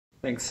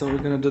Thanks. So we're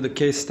going to do the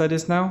case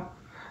studies now.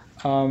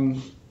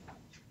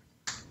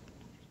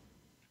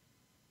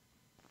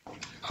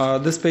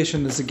 This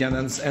patient is, again,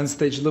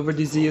 end-stage liver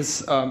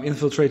disease,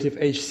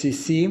 infiltrative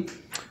HCC,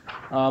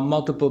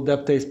 multiple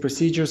deptase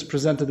procedures,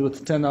 presented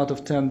with 10 out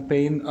of 10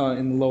 pain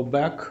in low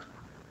back.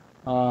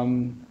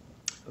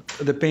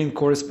 The pain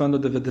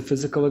corresponded with the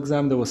physical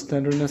exam. There was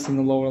tenderness in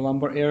the lower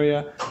lumbar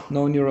area,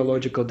 no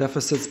neurological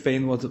deficits.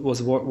 Pain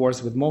was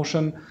worse with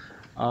motion.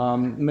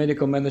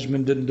 Medical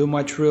management didn't do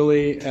much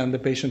really, and the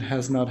patient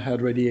has not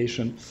had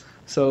radiation.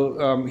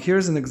 So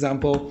here's an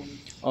example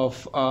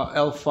of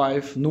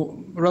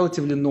L5,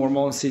 relatively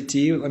normal CT.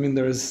 I mean,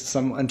 there is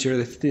some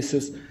anterior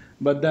thesis,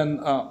 but then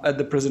at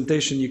the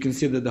presentation, you can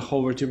see that the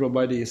whole vertebral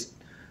body is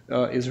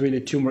really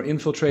tumor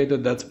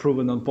infiltrated. That's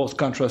proven on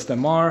post-contrast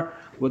MR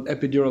with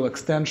epidural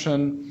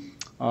extension.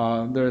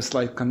 There is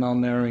slight canal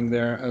narrowing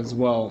there as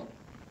well.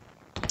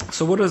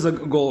 So what is the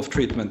goal of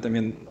treatment? I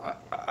mean,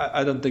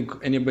 I don't think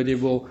anybody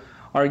will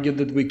argue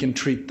that we can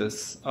treat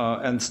this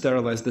and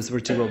sterilize this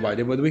vertebral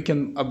body, but we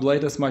can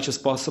ablate as much as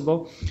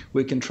possible.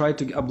 We can try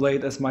to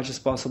ablate as much as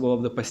possible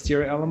of the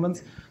posterior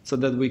elements so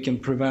that we can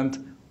prevent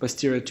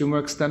posterior tumor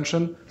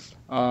extension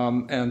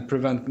and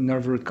prevent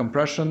nerve root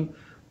compression.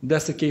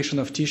 Desiccation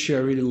of tissue, I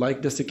really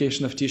like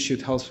desiccation of tissue.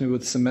 It helps me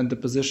with cement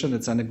deposition.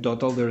 It's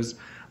anecdotal,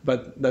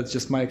 but that's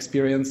just my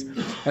experience.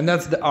 And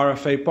that's the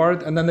RFA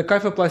part. And then the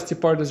kyphoplasty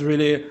part is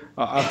really,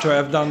 after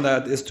I've done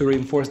that, is to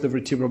reinforce the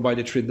vertebral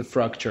body, treat the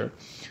fracture.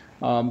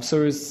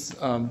 So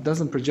it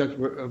doesn't project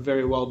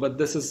very well, but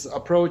this is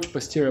approach,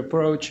 posterior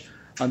approach,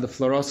 and the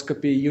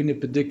fluoroscopy,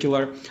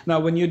 unipedicular. Now,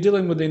 when you're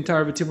dealing with the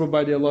entire vertebral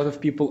body, a lot of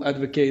people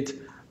advocate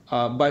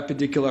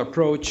bipedicular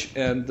approach,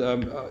 and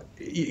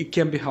it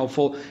can be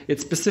helpful. It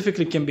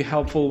specifically can be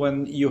helpful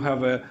when you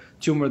have a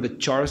tumor that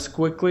chars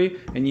quickly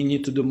and you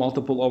need to do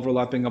multiple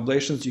overlapping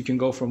ablations. You can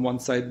go from one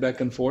side back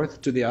and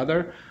forth to the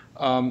other.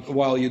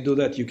 While you do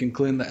that, you can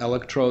clean the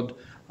electrode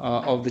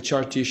of the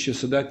char tissue,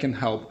 so that can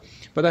help.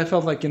 But I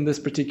felt like in this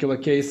particular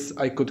case,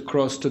 I could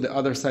cross to the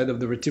other side of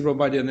the vertebral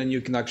body, and then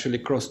you can actually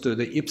cross to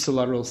the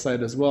ipsilateral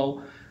side as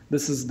well.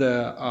 This is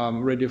the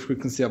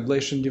radiofrequency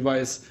ablation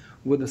device,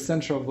 with the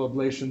center of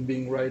ablation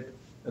being right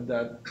at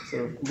that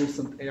sort of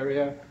lucent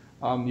area.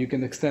 You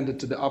can extend it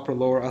to the upper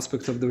lower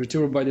aspects of the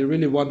vertebral body.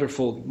 Really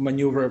wonderful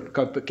maneuver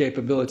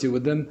capability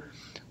within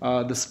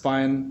the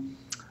spine,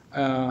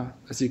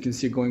 as you can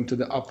see, going to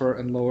the upper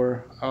and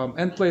lower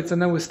end plates.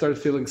 And then we start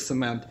feeling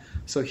cement.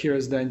 So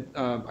here's the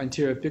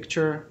anterior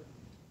picture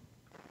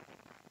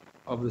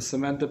of the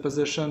cement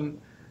deposition.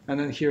 And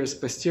then here's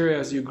posterior.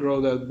 As you grow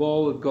that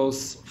ball, it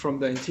goes from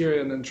the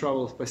anterior and then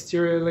travels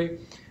posteriorly.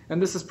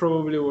 And this is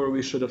probably where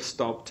we should have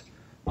stopped.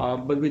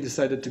 But we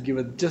decided to give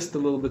it just a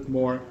little bit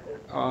more,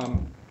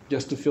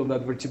 just to feel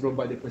that vertebral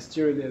body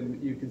posteriorly.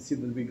 And you can see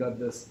that we got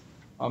this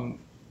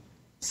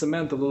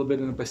cement a little bit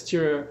in the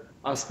posterior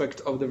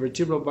aspect of the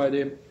vertebral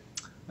body.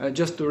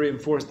 Just to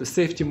reinforce the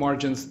safety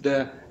margins,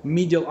 the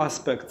medial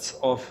aspects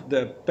of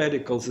the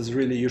pedicles is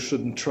really, you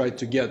shouldn't try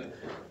to get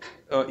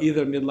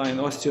either midline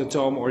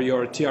osteotome or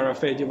your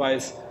TRFA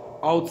device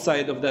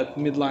outside of that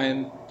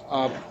midline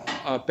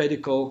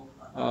pedicle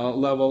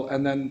level,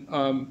 and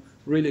then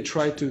really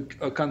try to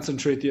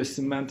concentrate your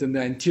cement in the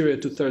anterior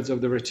 2/3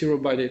 of the vertebral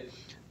body,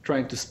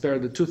 trying to spare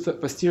the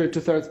posterior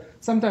 2/3.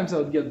 Sometimes I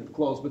would get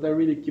close, but I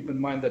really keep in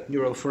mind that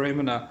neural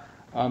foramina,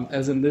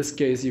 as in this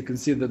case, you can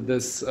see that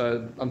this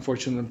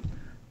unfortunate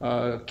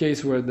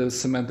case where the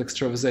cement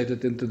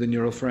extravasated into the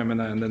neural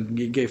foramina and then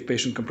gave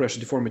patient compression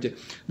deformity.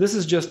 This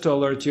is just to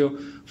alert you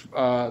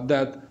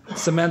that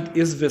cement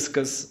is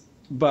viscous,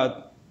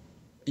 but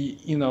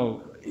you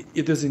know,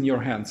 it is in your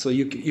hands. So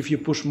if you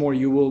push more,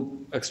 you will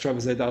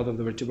extravasate out of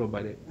the vertebral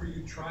body. Were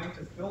you trying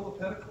to fill the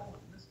pedicle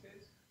in this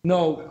case?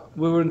 No,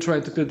 we weren't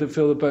trying to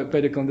fill the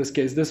pedicle in this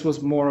case. This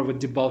was more of a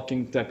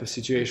debulking type of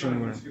situation.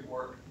 Where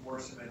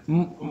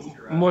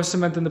more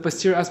cement in the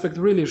posterior aspect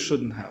really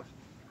shouldn't have.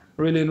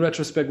 Really, in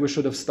retrospect, we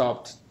should have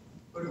stopped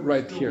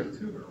right here.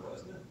 Tumor,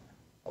 wasn't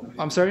it?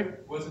 I'm sorry? There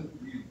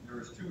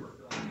was tumor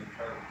filling the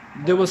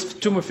entire. There was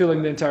tumor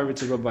filling the entire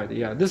vertebral body,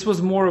 yeah. This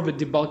was more of a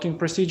debulking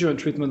procedure and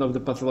treatment of the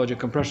pathologic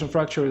compression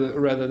fracture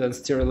rather than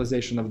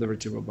sterilization of the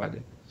vertebral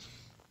body.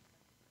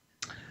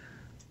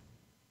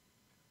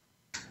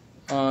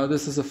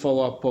 This is a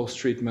follow-up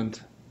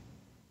post-treatment.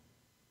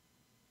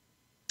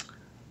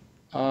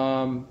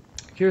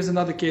 Here's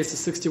another case,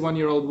 a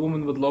 61-year-old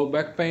woman with low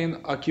back pain,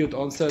 acute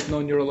onset,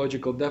 no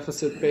neurological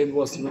deficit. Pain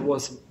was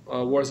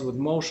worse with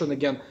motion.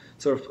 Again,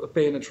 sort of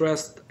pain at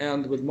rest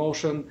and with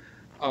motion.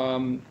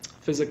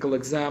 Physical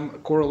exam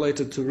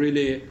correlated to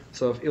really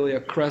sort of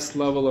iliac crest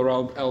level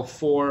around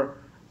L4.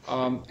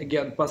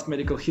 Again, past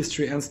medical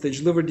history,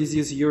 end-stage liver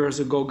disease. Years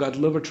ago, got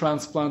liver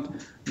transplant.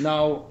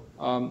 Now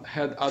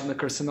had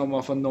adenocarcinoma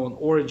of unknown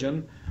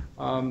origin.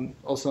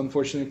 Also,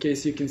 unfortunate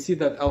case, you can see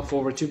that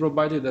L4 vertebral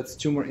body that's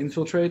tumor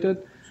infiltrated.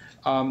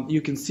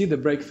 You can see the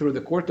break through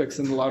the cortex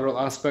in the lateral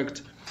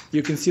aspect.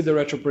 You can see the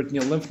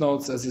retroperitoneal lymph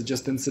nodes as it's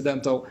just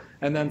incidental,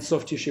 and then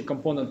soft tissue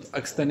component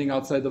extending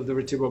outside of the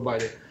vertebral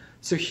body.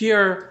 So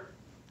here,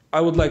 I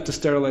would like to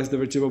sterilize the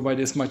vertebral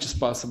body as much as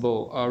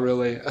possible,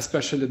 really,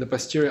 especially the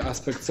posterior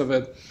aspects of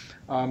it.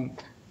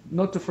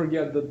 Not to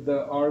forget that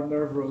there are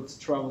nerve roots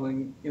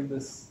traveling in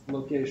this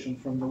location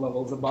from the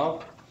levels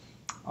above.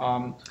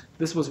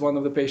 This was one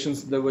of the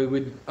patients that we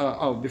would,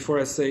 before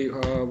I say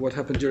what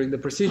happened during the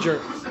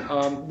procedure,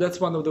 that's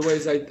one of the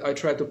ways I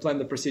try to plan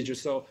the procedure.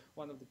 So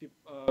one of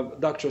the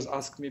doctors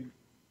asked me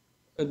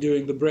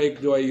during the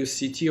break, do I use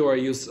CT or I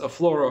use a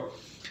fluoro?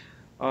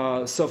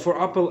 So for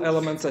upper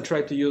elements, I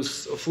try to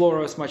use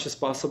fluoro as much as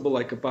possible,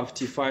 like above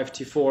T5,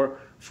 T4.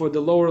 For the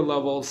lower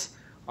levels,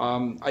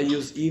 I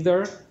use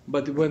either,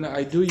 but when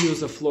I do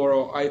use a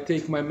fluoro, I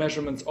take my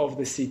measurements of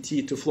the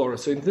CT to fluoro.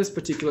 So in this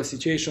particular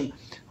situation,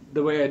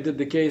 the way I did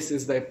the case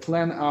is that I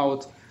plan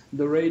out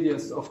the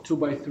radius of 2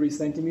 by 3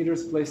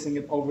 centimeters, placing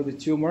it over the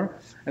tumor,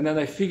 and then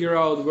I figure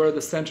out where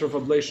the center of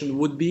ablation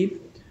would be,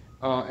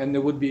 and it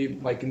would be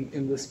like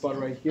in this spot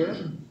right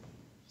here.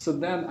 So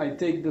then I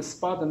take this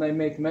spot and I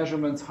make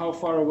measurements. How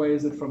far away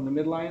is it from the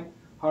midline?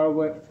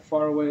 How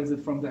far away is it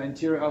from the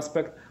anterior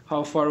aspect?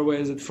 How far away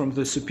is it from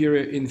the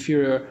superior,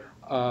 inferior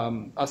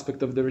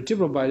aspect of the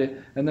vertebral body?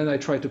 And then I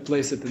try to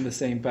place it in the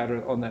same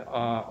pattern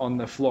on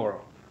the fluoro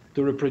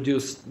to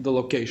reproduce the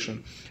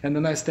location. And the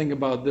nice thing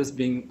about this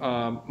being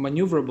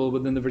maneuverable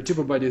within the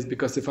vertebral body is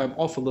because if I'm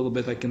off a little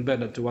bit, I can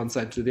bend it to one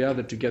side to the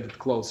other to get it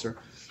closer.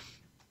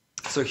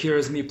 So here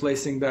is me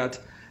placing that.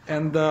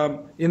 And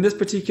in this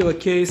particular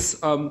case,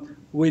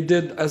 we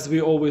did, as we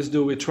always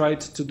do, we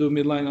tried to do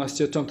midline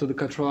osteotome to the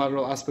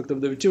contralateral aspect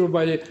of the vertebral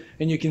body,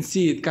 and you can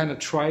see it kind of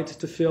tried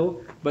to fill,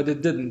 but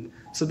it didn't.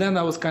 So then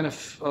I was kind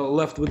of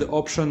left with the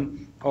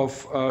option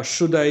of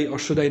should I or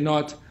should I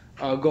not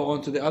go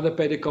on to the other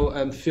pedicle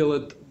and fill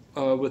it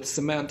with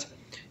cement.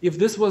 If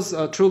this was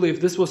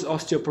if this was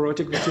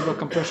osteoporotic vertebral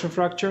compression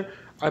fracture,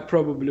 I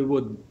probably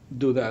would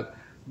do that.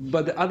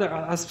 But the other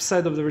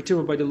side of the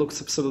vertebral body looks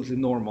absolutely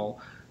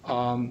normal.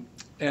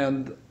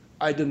 And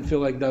I didn't feel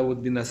like that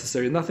would be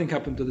necessary. Nothing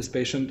happened to this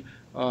patient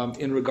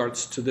in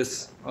regards to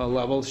this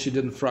level. She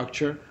didn't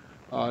fracture.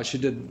 She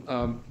did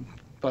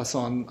pass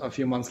on a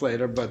few months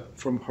later, but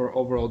from her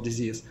overall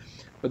disease.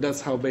 But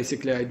that's how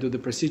basically I do the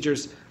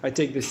procedures. I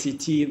take the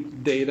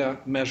CT data,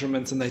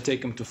 measurements, and I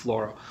take them to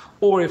fluoro.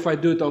 Or if I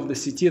do it off the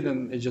CT,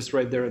 then it's just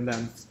right there and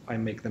then I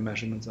make the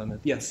measurements on it.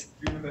 Yes?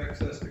 Do you have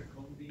access to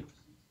cone beam CT?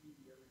 Do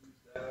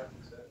you ever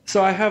use that?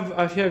 So I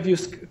have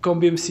used cone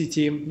beam CT.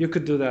 You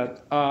could do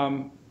that.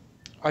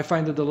 I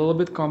find it a little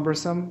bit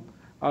cumbersome.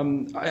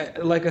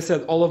 Like I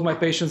said, all of my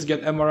patients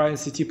get MRI and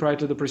CT prior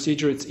to the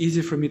procedure. It's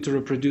easy for me to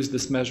reproduce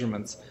these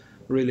measurements,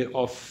 really,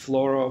 of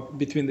fluoro,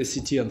 between the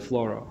CT and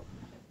fluoro.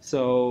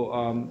 So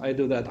I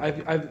do that.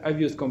 I've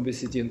used cone beam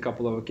CT on a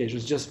couple of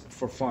occasions, just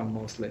for fun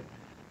mostly.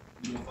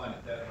 You don't find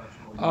it that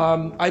much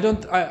more?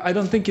 I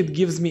don't think it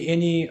gives me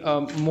any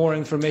more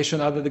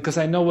information other because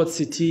I know what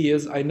CT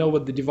is, I know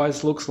what the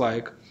device looks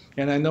like,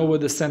 and I know where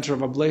the center of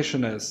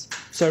ablation is.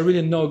 So I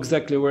really know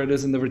exactly where it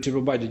is in the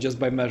vertebral body just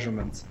by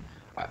measurements.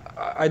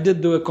 I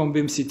did do a cone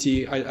beam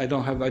CT. I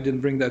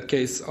didn't bring that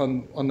case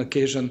on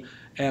occasion,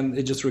 and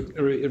it just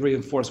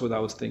reinforced what I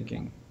was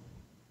thinking.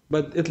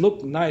 But it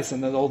looked nice,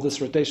 and then all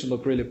this rotation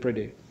looked really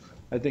pretty.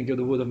 I think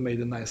it would have made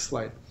a nice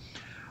slide.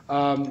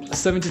 A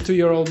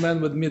 72-year-old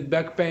man with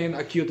mid-back pain,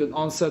 acute and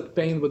onset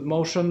pain with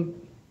motion.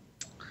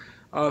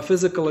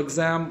 Physical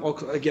exam,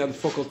 again,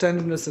 focal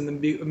tenderness in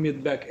the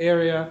mid-back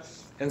area,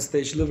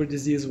 end-stage liver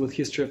disease with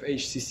history of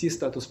HCC,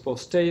 status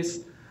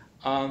post-TACE.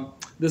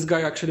 This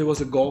guy actually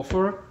was a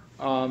golfer,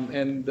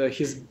 and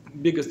his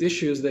biggest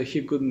issue is that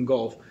he couldn't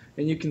golf.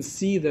 And you can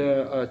see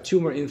the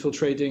tumor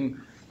infiltrating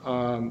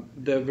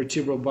the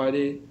vertebral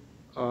body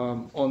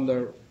on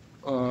the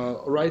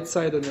right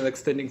side and then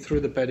extending through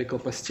the pedicle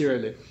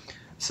posteriorly.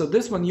 So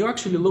this one, you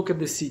actually look at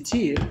the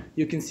CT,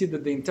 you can see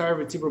that the entire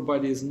vertebral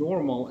body is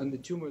normal and the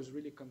tumor is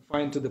really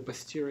confined to the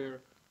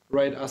posterior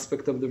right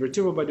aspect of the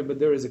vertebral body, but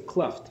there is a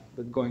cleft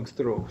that's going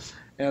through.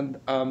 And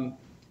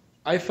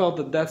I felt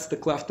that that's the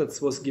cleft that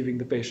was giving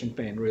the patient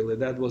pain, really.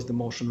 That was the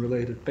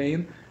motion-related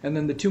pain. And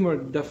then the tumor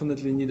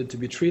definitely needed to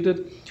be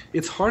treated.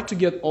 It's hard to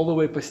get all the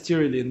way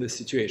posteriorly in this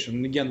situation.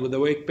 And again, with a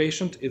awake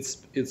patient,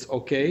 it's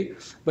okay.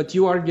 But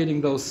you are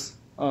getting those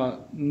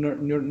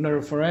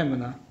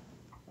neuroforamina.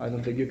 I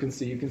don't think you can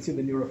see. You can see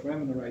the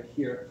neuroforamina right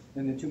here,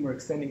 and the tumor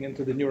extending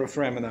into the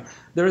neuroforamina.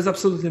 There is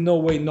absolutely no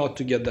way not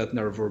to get that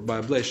nerve root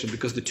by ablation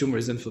because the tumor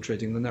is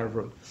infiltrating the nerve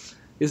root.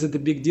 Is it a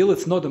big deal?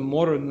 It's not a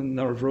motor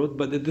nerve root,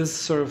 but it is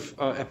sort of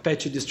a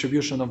patchy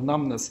distribution of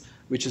numbness,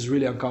 which is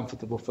really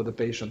uncomfortable for the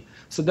patient.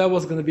 So that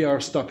was going to be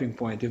our stopping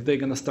point. If they're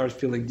going to start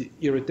feeling the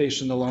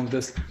irritation along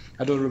this,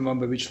 I don't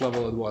remember which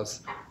level it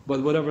was,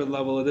 but whatever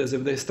level it is,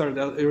 if they start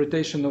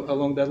irritation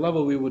along that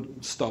level, we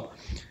would stop.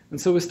 And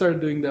so we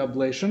started doing the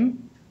ablation,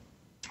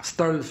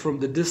 started from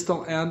the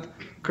distal end,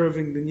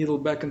 curving the needle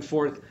back and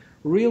forth.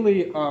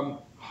 Really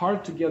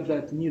hard to get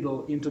that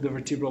needle into the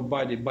vertebral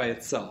body by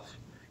itself.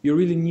 You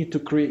really need to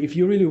create, if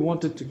you really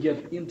wanted to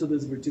get into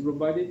this vertebral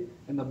body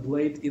and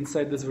ablate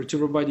inside this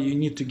vertebral body, you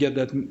need to get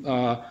that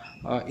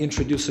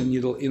introducer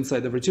needle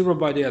inside the vertebral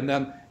body and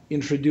then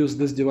introduce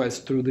this device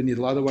through the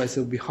needle. Otherwise, it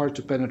will be hard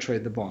to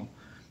penetrate the bone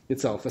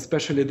itself,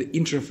 especially the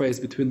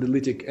interface between the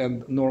lytic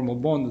and normal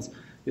bone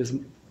is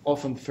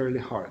often fairly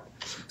hard.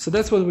 So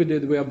that's what we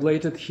did. We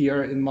ablated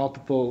here in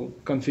multiple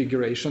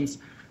configurations,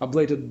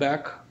 ablated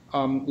back.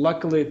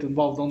 Luckily, it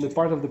involved only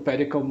part of the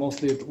pedicle.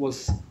 Mostly it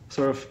was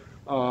sort of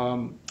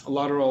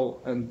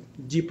lateral and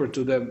deeper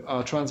to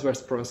the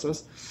transverse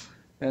process.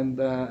 And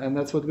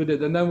that's what we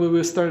did. And then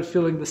we started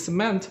filling the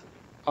cement.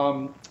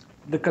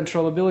 The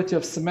controllability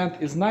of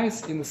cement is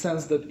nice in the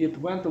sense that it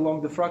went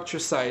along the fracture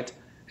site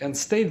and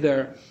stayed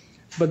there.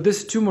 But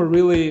this tumor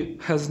really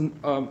has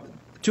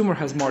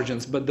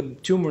margins, but the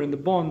tumor in the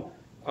bone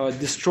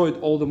destroyed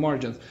all the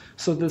margins.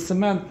 So the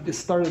cement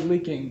started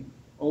leaking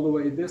all the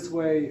way this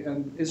way,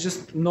 and it's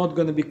just not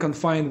going to be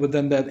confined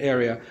within that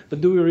area.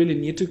 But do we really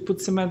need to put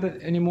cement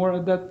anymore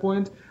at that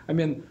point? I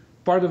mean,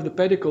 part of the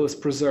pedicle is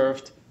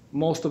preserved,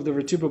 most of the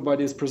vertebral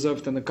body is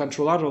preserved, and the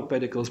contralateral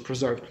pedicle is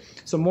preserved.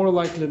 So more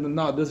likely than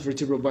not, this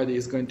vertebral body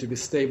is going to be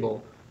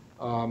stable,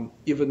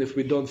 even if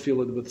we don't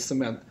fill it with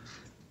cement.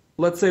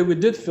 Let's say we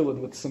did fill it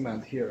with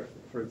cement here,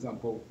 for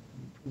example.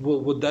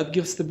 Would that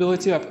give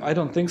stability? I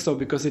don't think so,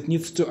 because it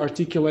needs to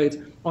articulate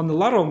on the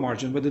lateral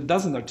margin, but it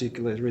doesn't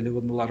articulate really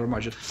on the lateral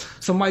margin.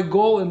 So my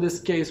goal in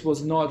this case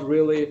was not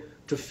really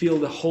to fill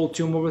the whole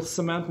tumor with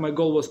cement. My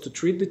goal was to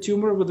treat the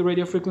tumor with the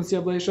radiofrequency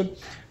ablation,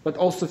 but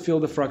also fill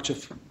the fracture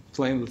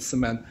plane with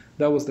cement.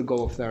 That was the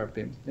goal of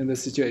therapy in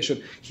this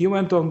situation. He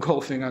went on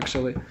golfing,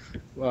 actually,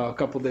 a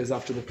couple of days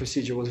after the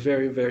procedure, was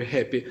very, very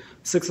happy.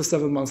 6 or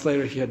 7 months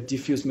later, he had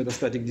diffuse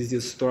metastatic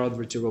disease throughout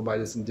vertebral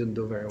bodies and didn't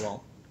do very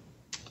well.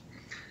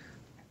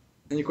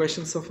 Any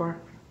questions so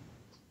far?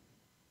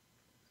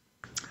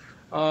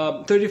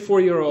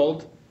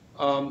 34-year-old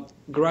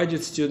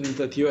graduate student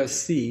at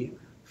USC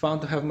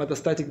found to have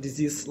metastatic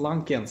disease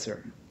lung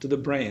cancer to the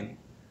brain.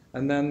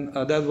 And then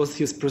that was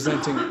his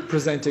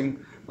presenting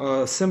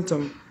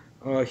symptom.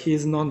 He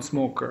is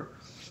non-smoker.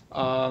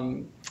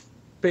 And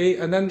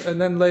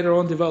then later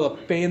on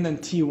developed pain in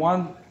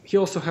T1. He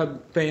also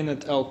had pain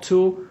at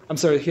L2. I'm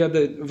sorry, he had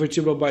the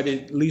vertebral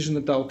body lesion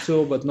at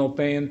L2, but no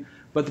pain.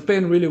 But the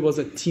pain really was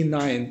at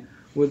T9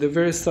 with a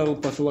very subtle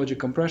pathologic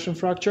compression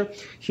fracture.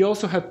 He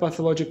also had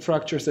pathologic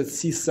fractures at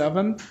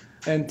C7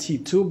 and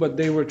T2, but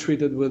they were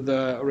treated with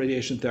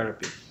radiation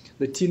therapy.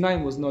 The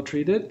T9 was not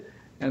treated,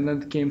 and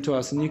then it came to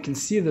us. And you can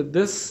see that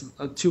this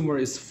tumor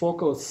is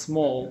focal, it's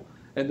small,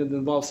 and it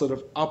involves sort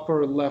of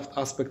upper left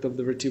aspect of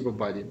the vertebral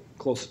body,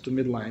 closer to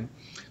midline.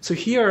 So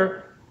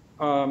here,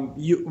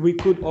 we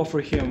could offer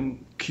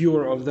him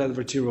cure of that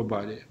vertebral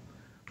body,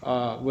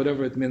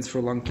 whatever it means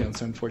for lung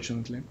cancer,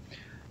 unfortunately.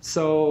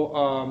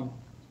 So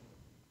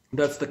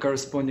that's the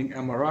corresponding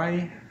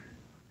MRI.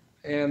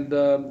 And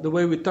the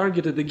way we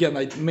targeted, again,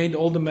 I made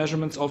all the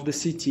measurements of the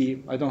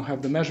CT. I don't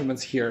have the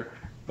measurements here,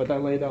 but I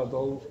laid out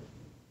all,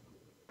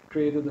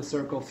 created a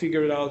circle,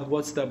 figured out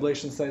what's the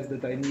ablation size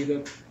that I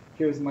needed.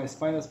 Here's my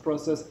spinous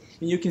process.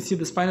 And you can see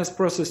the spinous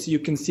process, you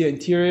can see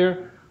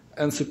anterior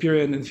and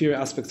superior and inferior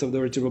aspects of the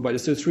vertebral body.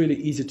 So it's really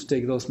easy to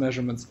take those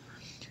measurements.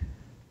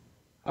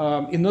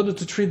 In order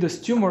to treat this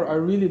tumor, I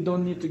really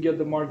don't need to get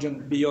the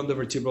margin beyond the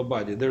vertebral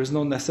body. There is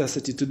no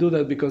necessity to do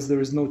that because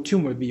there is no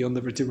tumor beyond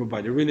the vertebral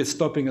body. Really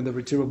stopping at the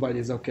vertebral body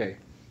is okay.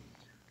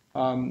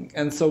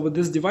 And so with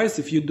this device,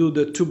 if you do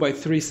the 2 by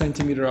 3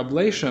 centimeter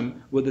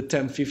ablation with the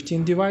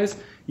 10-15 device,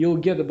 you'll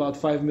get about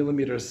 5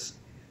 millimeters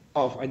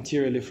off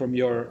anteriorly from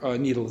your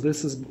needle.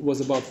 This was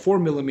about 4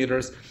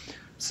 millimeters.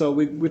 So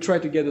we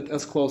tried to get it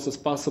as close as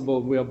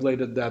possible. We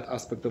ablated that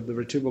aspect of the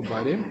vertebral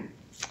body.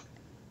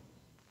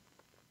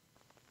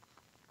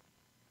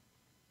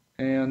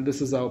 And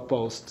this is our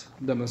post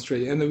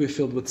demonstrating. And then we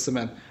filled with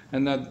cement.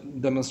 And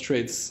that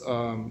demonstrates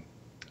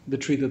the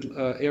treated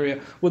area.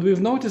 What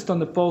we've noticed on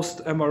the post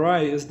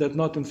MRI is that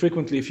not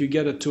infrequently, if you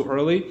get it too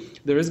early,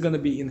 there is going to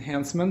be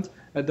enhancement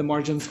at the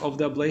margins of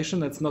the ablation.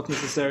 That's not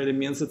necessarily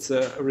means it's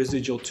a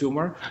residual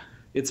tumor.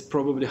 It's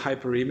probably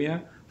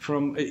hyperemia.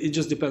 It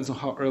just depends on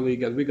how early you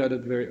get. We got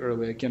it very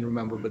early. I can't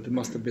remember, but it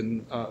must have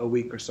been a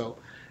week or so.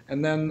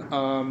 And then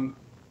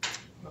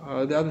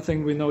the other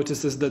thing we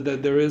noticed is that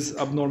there is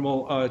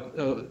abnormal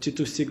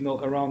T2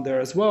 signal around there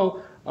as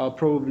well,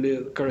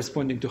 probably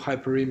corresponding to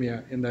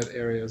hyperemia in that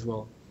area as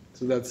well.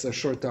 So that's a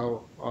short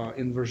tau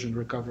inversion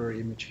recovery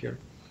image here,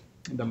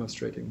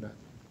 demonstrating that.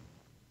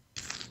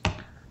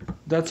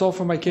 That's all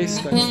for my case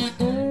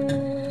study.